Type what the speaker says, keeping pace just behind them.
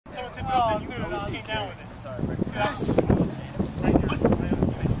came down with it.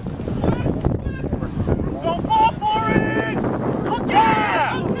 Go ball for it! Look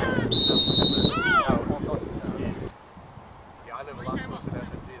out! Yeah, I live a lot closer to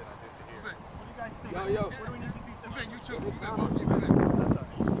SMG than I do to here. What do you guys think? Yo. What do we need to beat this? You too.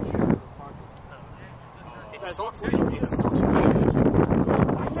 It's such a big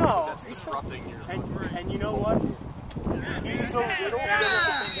I know. That's disrupting your... And you know what? He's so little.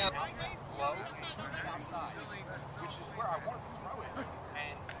 Low, outside, which is where I wanted to throw it.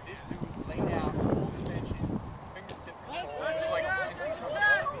 And this dude laid down full extension, fingertip control, just like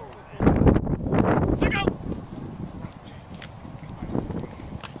Go!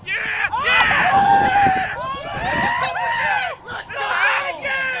 Yeah!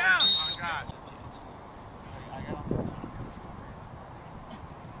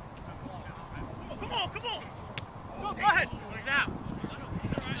 Come on! Go ahead! He's out.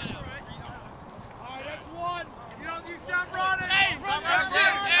 Alright, that's one. You stop running. Hey, run!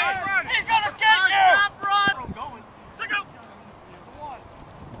 He's gonna get you! Stop running! I'm going. So go!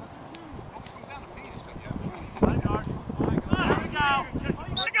 There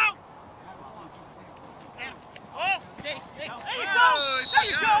we go. Oh! There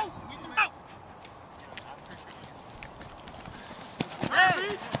you go!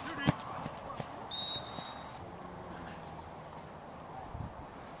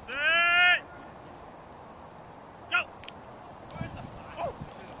 Set! Go!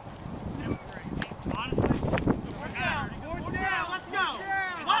 Honestly, fourth down, let's go!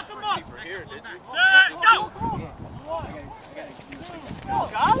 Lock them up! Set! Go! Go,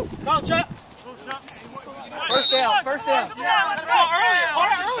 guys! Go, Chuck! First down. Let's go! Early!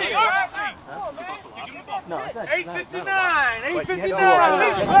 No, it's not. 8:59! 8:59!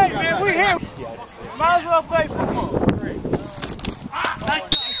 Hey, man, we here! Might as well play football.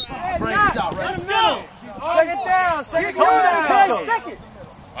 Let's go! Second down. Stick it!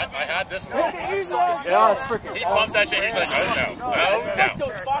 I had this one. Yeah, it's freaking. He pumped that shit. He's like, oh no.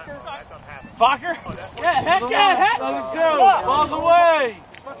 Fokker? Yeah, heck! Let's go! Balls away!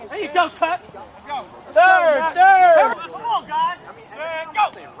 There you go, Cut! Third! Come on, guys! Go!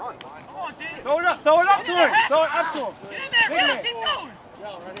 Come on, Diddy! Throw it up to him! Get in there! Keep going!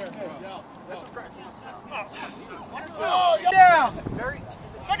 Down.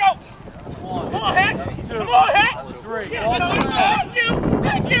 Let's go! Come on, Heck! Come on, Heck! Thank you!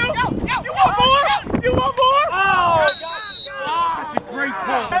 You want more? Oh! That's a great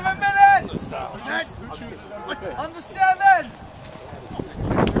pull. 7 minutes. Under 7.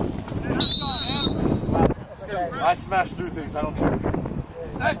 I smash through things. I don't shoot.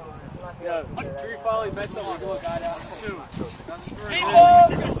 Yeah. Tree folly, bet something. Go, guy down. 2.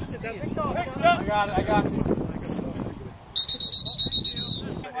 I got you.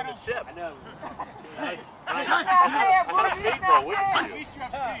 In the chip. I know.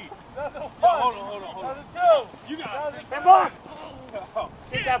 Hold on. Another 2. You got it.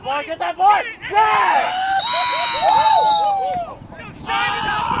 Get that boy. Yeah!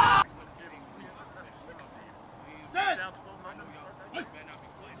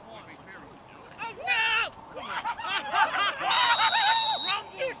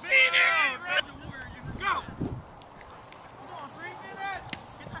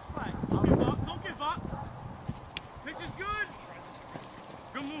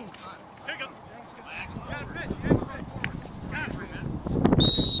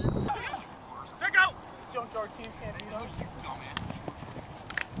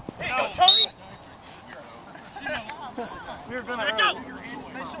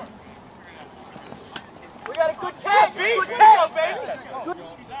 We got a good catch, baby.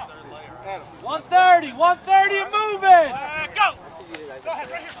 130 and moving. Go! Go ahead,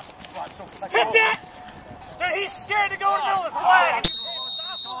 right here. Hit that! Dude, he's scared to go in the middle of the flag.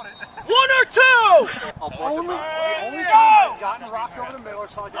 1 or 2! Only Go! gotten rocked over the middle or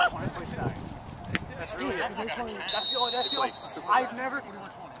saw just one place tag. That's really it. That's the only. I've never.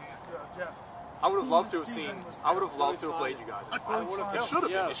 I would have loved to have seen. I would have loved to have played you guys. It should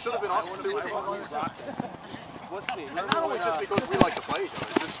have been. It should have been us too. And not only just because we like to play each other,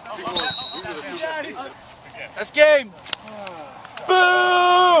 it's just because we were the two best teams. That's game.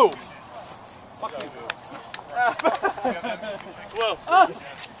 Boo! Whoa.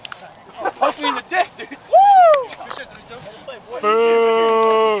 Punch me in the dick, dude. Woo!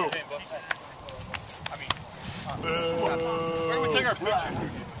 Boo! Where do we take our picture?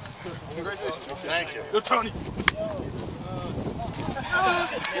 Thank you. Go, Tony.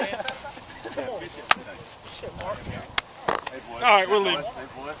 All right, we're leaving.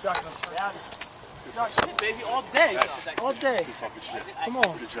 Baby, all day. All day. Come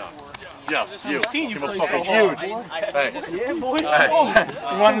on. Good job. Yeah, you. Seen you play fucking so huge. Hey. Yeah, boy. Hey.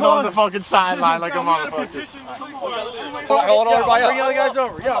 Running on the fucking sideline like a motherfucker. Hold on, everybody Bring the other guys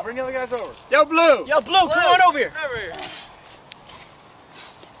over. Yo, bring the other guys over. Yo, Blue. Yo, Blue, come on over here.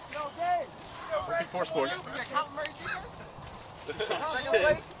 Four sports.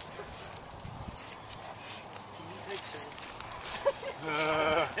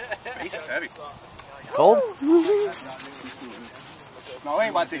 This is heavy. Cold? No, I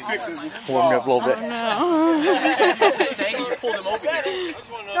ain't about to take pictures. Warm me up a little bit.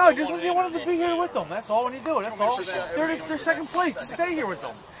 No, just you wanted to be here with them. That's all when you do it. That's all. They're second place. Just stay here with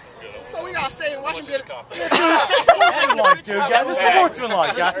them. So we gotta stay and watch him get it. Sportsmanlike, dude. Guys, it's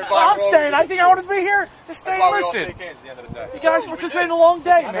sportsmanlike, guys. I'm staying. I think I want to be here. Just stay and listen. You guys participated in a long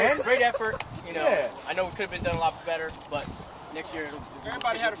day, man. Great effort. You know, Yeah. I know it could have been done a lot better, but next year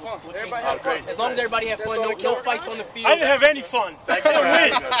Everybody had fun. Everybody had fun. as long as everybody had fun, no fights on the field. I didn't have any fun. I didn't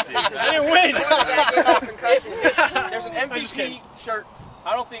win. I didn't win. There's an MVP shirt.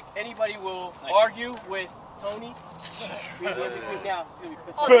 I don't think anybody will argue with Tony. Now,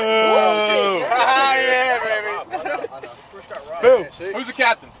 Boo! Yeah, baby. Boo! Who's the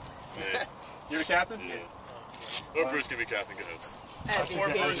captain? You're the captain? Yeah. Or Bruce can be captain. Go ahead. Or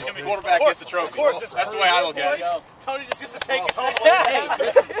Bruce can be quarterback gets the trophy. Of course, that's the way I look at it. Tony just gets to take it home. Hey,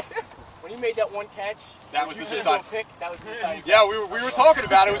 when he made that one catch, That was the usually deciding. pick. That was the deciding. Yeah, we were talking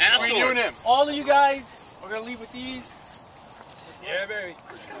about it. It was between you and him. All of you guys are gonna leave with these. Yeah, baby.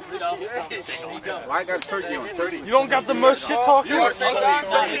 I got 30 on 30. You don't got the most shit talking? Good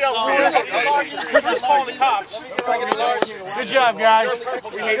job, guys.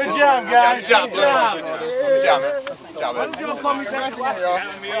 Good job, guys. Good job, Good job. Good job, man. Good job,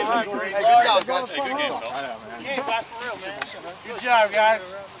 man. Hey, good job, guys. Hey, good game, fellas. Good job, guys.